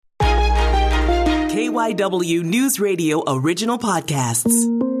KYW News Radio original podcasts.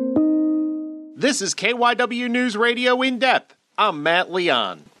 This is KYW News Radio In Depth. I'm Matt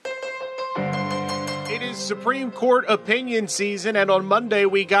Leon. It is Supreme Court opinion season, and on Monday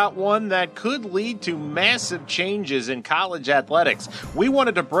we got one that could lead to massive changes in college athletics. We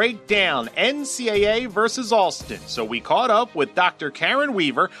wanted to break down NCAA versus Alston, so we caught up with Dr. Karen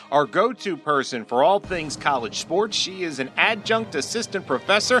Weaver, our go-to person for all things college sports. She is an adjunct assistant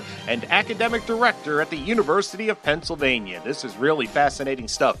professor and academic director at the University of Pennsylvania. This is really fascinating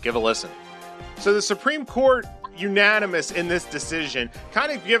stuff. Give a listen. So the Supreme Court unanimous in this decision.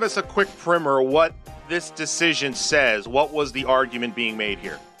 Kind of give us a quick primer what this decision says. What was the argument being made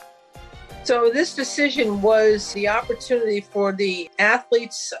here? So this decision was the opportunity for the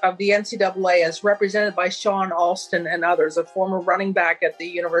athletes of the NCAA, as represented by Sean Alston and others, a former running back at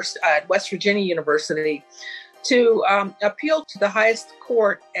the West Virginia University, to appeal to the highest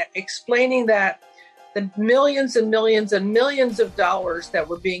court, explaining that the millions and millions and millions of dollars that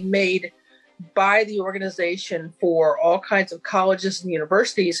were being made by the organization for all kinds of colleges and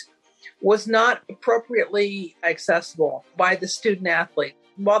universities was not appropriately accessible by the student athlete.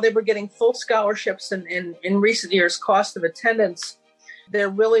 While they were getting full scholarships and in recent years cost of attendance, there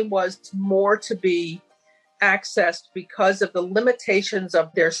really was more to be accessed because of the limitations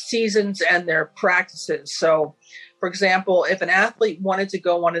of their seasons and their practices. So, for example, if an athlete wanted to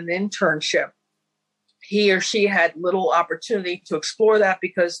go on an internship, he or she had little opportunity to explore that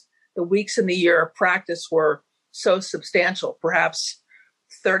because the weeks in the year of practice were so substantial. Perhaps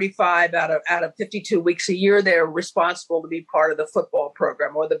 35 out of 52 weeks a year, they're responsible to be part of the football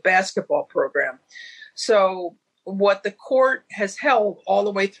program or the basketball program. So what the court has held all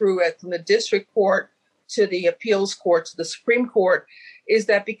the way through from the district court to the appeals court to the Supreme Court is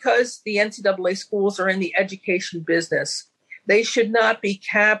that because the NCAA schools are in the education business, they should not be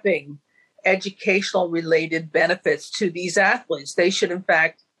capping educational related benefits to these athletes. They should, in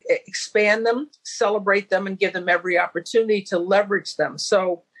fact, expand them, celebrate them, and give them every opportunity to leverage them.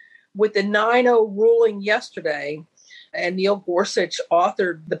 So with the 9-0 ruling yesterday, and Neil Gorsuch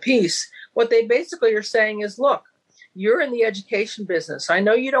authored the piece, what they basically are saying is, look, you're in the education business. I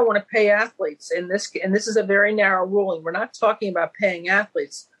know you don't want to pay athletes and this is a very narrow ruling. We're not talking about paying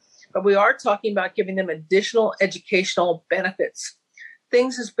athletes, but we are talking about giving them additional educational benefits.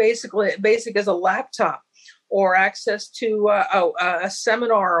 Things as basic as a laptop, or access to a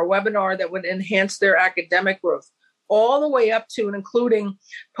seminar or a webinar that would enhance their academic growth, all the way up to and including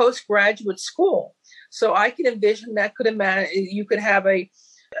postgraduate school. So I can envision you could have an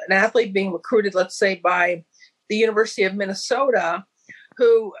athlete being recruited, let's say, by the University of Minnesota,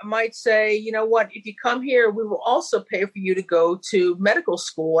 who might say, you know what, if you come here, we will also pay for you to go to medical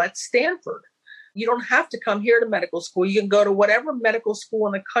school at Stanford. You don't have to come here to medical school. You can go to whatever medical school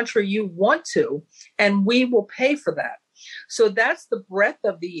in the country you want to, and we will pay for that. So that's the breadth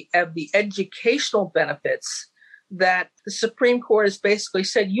of the educational benefits that the Supreme Court has basically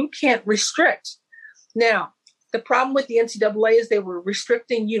said you can't restrict. Now, the problem with the NCAA is they were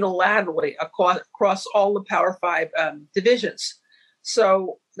restricting unilaterally across all the Power Five divisions.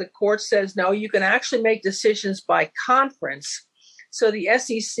 So the court says, no, you can actually make decisions by conference. So the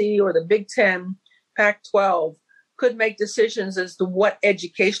SEC or the Big Ten, Pac-12 could make decisions as to what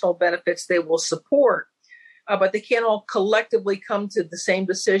educational benefits they will support, but they can't all collectively come to the same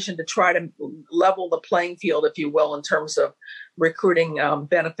decision to try to level the playing field, if you will, in terms of recruiting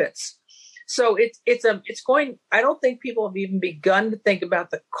benefits. So it's going. I don't think people have even begun to think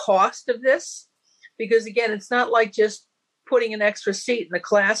about the cost of this, because again, it's not like just putting an extra seat in the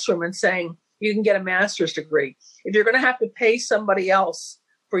classroom and saying you can get a master's degree. If you're going to have to pay somebody else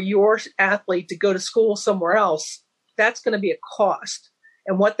for your athlete to go to school somewhere else, that's going to be a cost.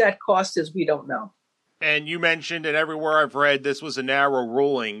 And what that cost is, we don't know. And you mentioned, and everywhere I've read, this was a narrow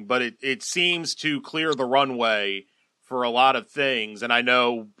ruling, but it seems to clear the runway for a lot of things. And I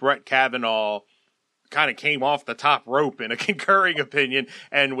know Brett Kavanaugh kind of came off the top rope in a concurring opinion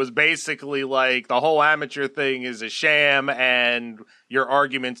and was basically like, the whole amateur thing is a sham and your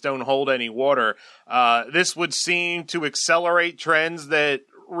arguments don't hold any water. This would seem to accelerate trends that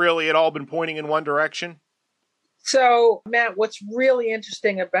really had all been pointing in one direction. So, Matt, what's really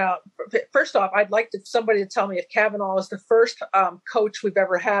interesting first off, I'd like somebody to tell me if Kavanaugh is the first coach we've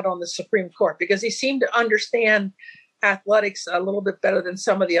ever had on the Supreme Court, because he seemed to understand athletics a little bit better than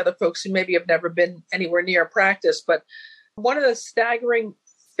some of the other folks who maybe have never been anywhere near practice. But one of the staggering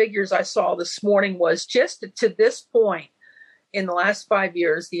figures I saw this morning was just to this point, in the last 5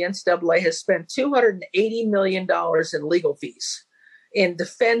 years, the NCAA has spent $280 million in legal fees in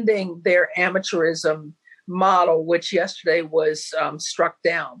defending their amateurism model, which yesterday was struck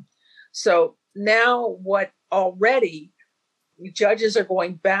down. So now what already judges are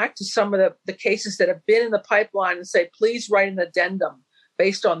going back to some of the cases that have been in the pipeline and say, please write an addendum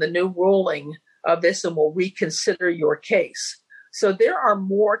based on the new ruling of this and we'll reconsider your case. So there are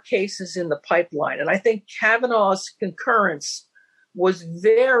more cases in the pipeline. And I think Kavanaugh's concurrence was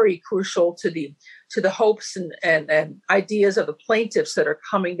very crucial to the hopes and ideas of the plaintiffs that are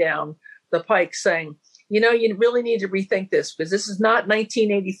coming down the pike saying, you really need to rethink this because this is not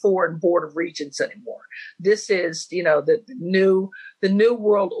 1984 and Board of Regents anymore. This is, the new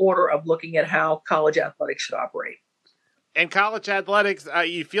world order of looking at how college athletics should operate. And college athletics,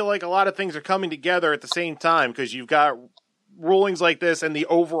 you feel like a lot of things are coming together at the same time because you've got rulings like this and the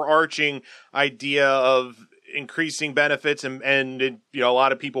overarching idea of increasing benefits and a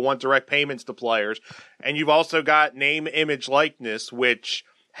lot of people want direct payments to players. And you've also got name, image, likeness, which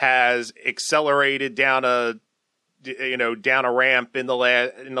has accelerated down a ramp in the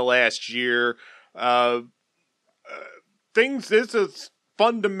last year. This is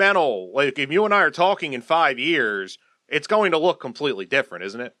fundamental. Like if you and I are talking in 5 years, it's going to look completely different,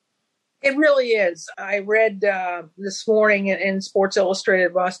 isn't it? It really is. I read this morning in Sports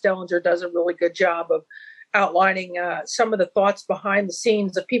Illustrated, Ross Dellinger does a really good job of outlining some of the thoughts behind the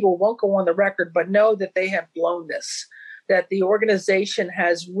scenes of people who won't go on the record, but know that they have blown this, that the organization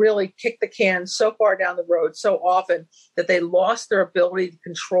has really kicked the can so far down the road so often that they lost their ability to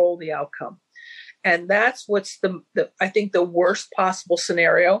control the outcome. And that's what's I think the worst possible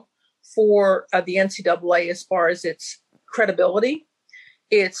scenario for the NCAA as far as its credibility,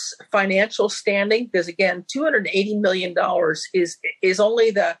 its financial standing, because again, $280 million is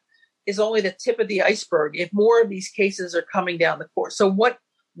only the tip of the iceberg if more of these cases are coming down the course. So what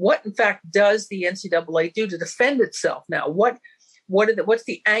in fact does the NCAA do to defend itself now? What's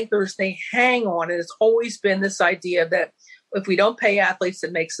the anchors they hang on? And it's always been this idea that if we don't pay athletes,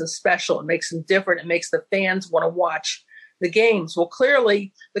 it makes them special, it makes them different, it makes the fans want to watch the games. Well,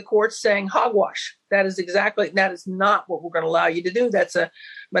 clearly the court's saying hogwash. That is not what we're going to allow you to do. That's a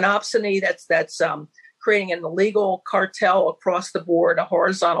monopsony. That's creating an illegal cartel across the board, a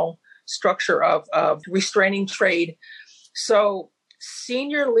horizontal structure of restraining trade. So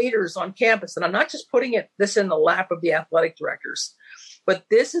senior leaders on campus, and I'm not just putting this in the lap of the athletic directors, but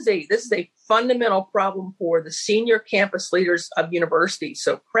this is a fundamental problem for the senior campus leaders of universities.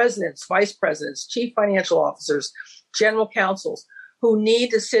 So presidents, vice presidents, chief financial officers, general counsels, who need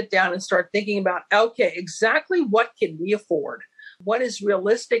to sit down and start thinking about, okay, exactly what can we afford? What is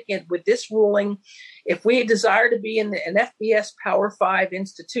realistic? And with this ruling, if we desire to be in an FBS Power 5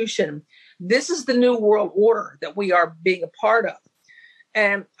 institution, this is the new world order that we are being a part of.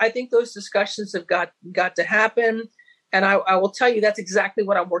 And I think those discussions have got to happen. And I will tell you, that's exactly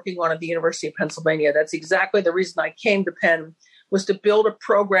what I'm working on at the University of Pennsylvania. That's exactly the reason I came to Penn, was to build a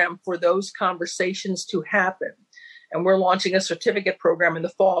program for those conversations to happen. And we're launching a certificate program in the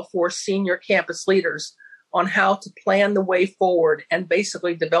fall for senior campus leaders on how to plan the way forward and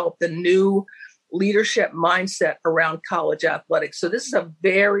basically develop the new leadership mindset around college athletics. So this is a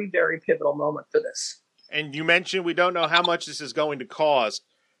very, very pivotal moment for this. And you mentioned we don't know how much this is going to cost.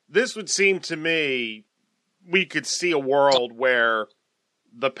 This would seem to me we could see a world where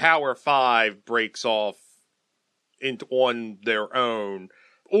the Power 5 breaks off on their own,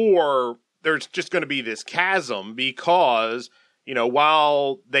 or there's just going to be this chasm because,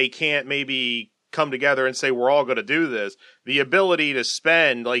 while they can't maybe come together and say, we're all going to do this, the ability to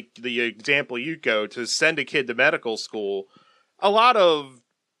spend, like the example you go to send a kid to medical school, a lot of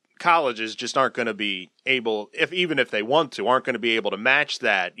colleges just aren't going to be able, even if they want to, aren't going to be able to match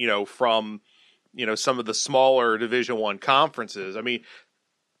that, from, some of the smaller Division I conferences. I mean,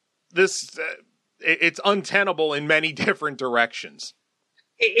 it's untenable in many different directions.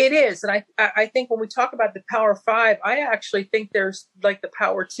 It is. And I think when we talk about the Power 5, I actually think there's like the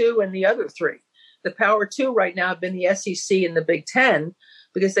Power 2 and the other three. The Power 2 right now have been the SEC and the Big Ten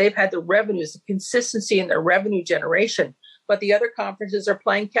because they've had the revenues, the consistency in their revenue generation. But the other conferences are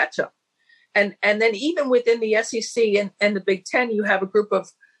playing catch up. And then even within the SEC and the Big Ten, you have a group of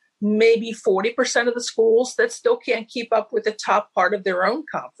maybe 40% of the schools that still can't keep up with the top part of their own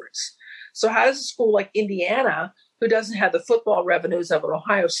conference. So how does a school like Indiana, who doesn't have the football revenues of an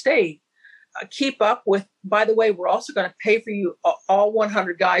Ohio State, keep up with, by the way, we're also going to pay for you all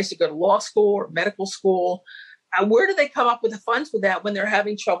 100 guys to go to law school or medical school. Where do they come up with the funds for that when they're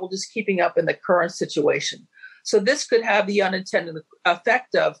having trouble just keeping up in the current situation? So this could have the unintended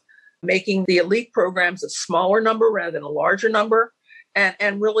effect of making the elite programs a smaller number rather than a larger number,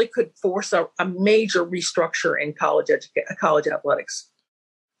 and really could force a major restructure in college athletics.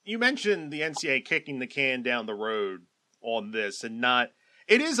 You mentioned the NCAA kicking the can down the road on this and not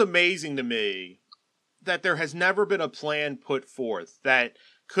It is amazing to me that there has never been a plan put forth that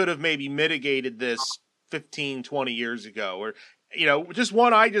could have maybe mitigated this 15, 20 years ago. Or, just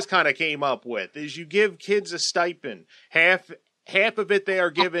one I just kind of came up with is you give kids a stipend. Half of it they are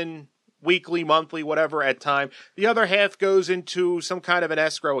given weekly, monthly, whatever at time. The other half goes into some kind of an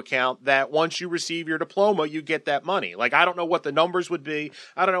escrow account that once you receive your diploma, you get that money. Like, I don't know what the numbers would be.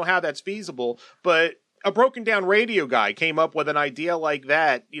 I don't know how that's feasible, but a broken down radio guy came up with an idea like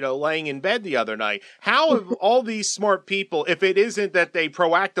that, laying in bed the other night. How have all these smart people, if it isn't that they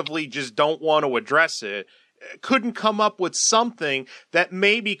proactively just don't want to address it, couldn't come up with something that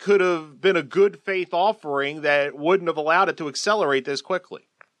maybe could have been a good faith offering that wouldn't have allowed it to accelerate this quickly?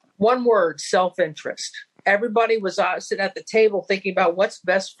 One word: self-interest. Everybody was sitting at the table thinking about what's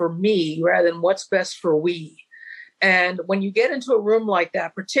best for me rather than what's best for we. And when you get into a room like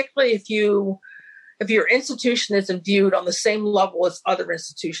that, particularly if your institution isn't viewed on the same level as other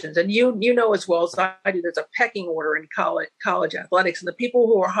institutions, and you know as well as I do, there's a pecking order in college athletics, and the people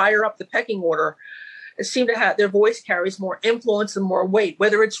who are higher up the pecking order seem to have their voice carries more influence and more weight,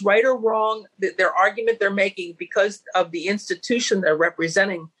 whether it's right or wrong. Their argument they're making because of the institution they're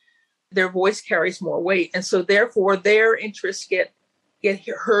representing, their voice carries more weight, and so therefore their interests get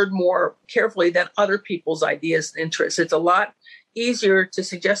heard more carefully than other people's ideas and interests. It's a lot easier to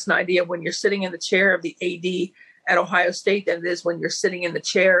suggest an idea when you're sitting in the chair of the AD at Ohio State than it is when you're sitting in the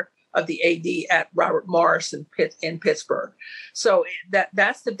chair of the AD at Robert Morris in Pittsburgh. So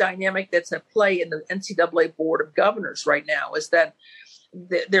that's the dynamic that's at play in the NCAA Board of Governors right now, is that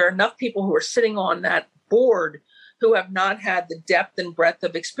there are enough people who are sitting on that board who have not had the depth and breadth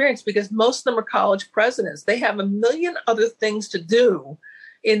of experience, because most of them are college presidents. They have a million other things to do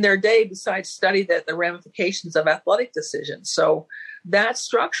in their day besides study the ramifications of athletic decisions. So that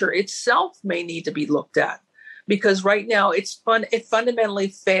structure itself may need to be looked at, because right now it fundamentally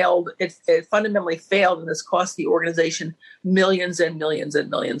failed. It fundamentally failed, and has cost the organization millions and millions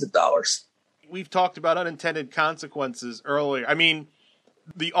and millions of dollars. We've talked about unintended consequences earlier. I mean,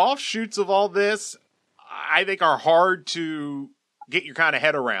 the offshoots of all this, I think, are hard to get your kind of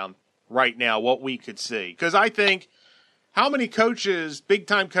head around right now, what we could see. Because I think, how many coaches,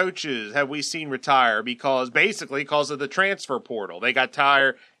 big-time coaches, have we seen retire because of the transfer portal? They got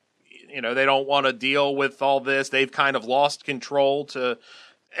tired. They don't want to deal with all this. They've kind of lost control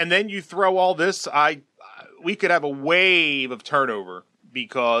and then you throw all this. We could have a wave of turnover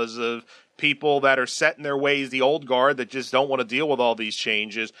because of people that are set in their ways, the old guard that just don't want to deal with all these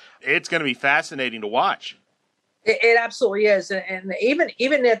changes. It's going to be fascinating to watch. It absolutely is, and even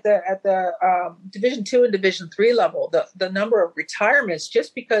at the Division II and Division III level, the number of retirements,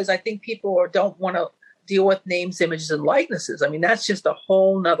 just because I think people don't want to deal with names, images, and likenesses. I mean, that's just a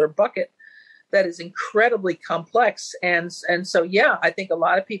whole nother bucket that is incredibly complex, and so yeah, I think a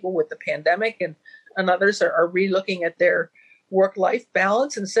lot of people with the pandemic and others are relooking at their work-life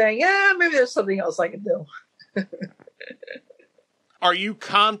balance and saying, yeah, maybe there's something else I can do. Are you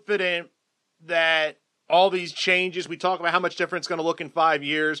confident that all these changes, we talk about how much different it's going to look in 5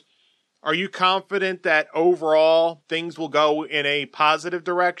 years, are you confident that overall things will go in a positive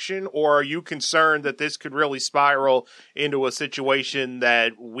direction, or are you concerned that this could really spiral into a situation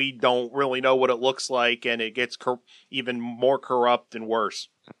that we don't really know what it looks like and it gets even more corrupt and worse?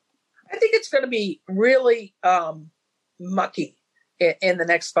 I think it's going to be really mucky in the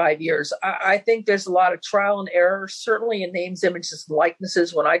next 5 years. I think there's a lot of trial and error, certainly in names, images, and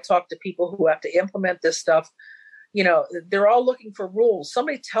likenesses. When I talk to people who have to implement this stuff, they're all looking for rules.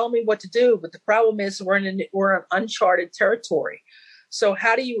 Somebody tell me what to do, but the problem is we're in uncharted territory. So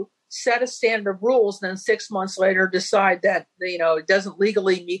how do you set a standard of rules and then 6 months later decide that it doesn't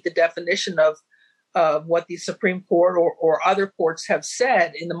legally meet the definition of what the Supreme Court or other courts have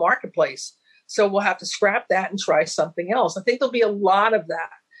said in the marketplace? So we'll have to scrap that and try something else. I think there'll be a lot of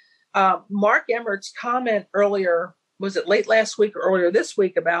that. Mark Emmert's comment earlier, was it late last week or earlier this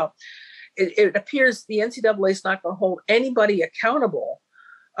week, about it appears the NCAA is not going to hold anybody accountable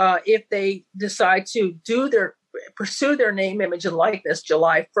if they decide to pursue their name, image, and likeness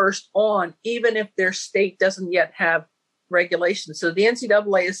July 1st on, even if their state doesn't yet have regulations. So the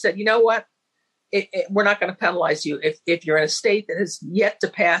NCAA has said, you know what? We're not going to penalize you if you're in a state that has yet to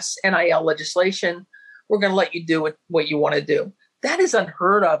pass NIL legislation. We're going to let you do what you want to do. That is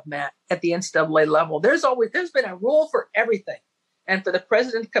unheard of, Matt, at the NCAA level. There's been a rule for everything. And for the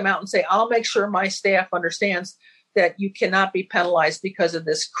president to come out and say, I'll make sure my staff understands that you cannot be penalized because of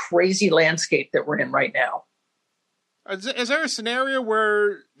this crazy landscape that we're in right now. Is there a scenario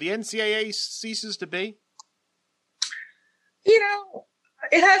where the NCAA ceases to be?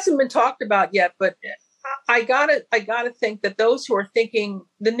 It hasn't been talked about yet, but I gotta think that those who are thinking,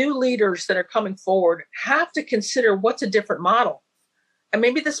 the new leaders that are coming forward, have to consider what's a different model. And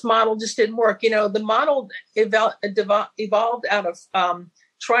maybe this model just didn't work. The model evolved out of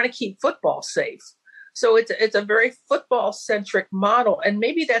trying to keep football safe. So it's a very football-centric model. And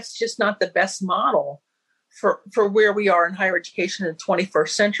maybe that's just not the best model for where we are in higher education in the 21st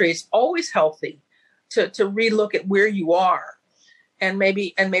century. It's always healthy to relook at where you are. And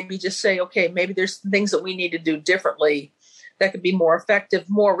maybe just say, okay, maybe there's things that we need to do differently that could be more effective,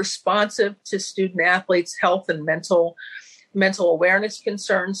 more responsive to student athletes' health and mental awareness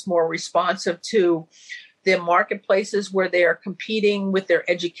concerns, more responsive to the marketplaces where they are competing with their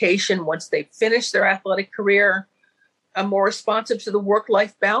education once they finish their athletic career, more responsive to the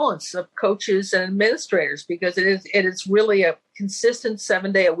work-life balance of coaches and administrators, because it is really a consistent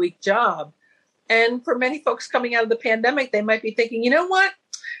 7-day-a-week job. And for many folks coming out of the pandemic, they might be thinking, you know what?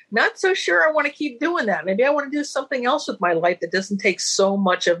 Not so sure I want to keep doing that. Maybe I want to do something else with my life that doesn't take so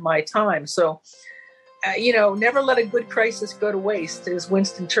much of my time. So, never let a good crisis go to waste, as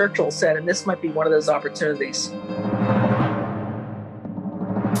Winston Churchill said, and this might be one of those opportunities.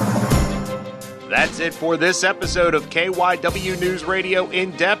 That's it for this episode of KYW News Radio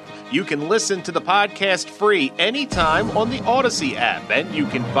In Depth. You can listen to the podcast free anytime on the Odyssey app, and you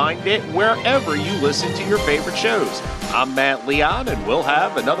can find it wherever you listen to your favorite shows. I'm Matt Leon, and we'll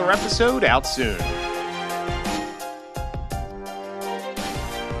have another episode out soon.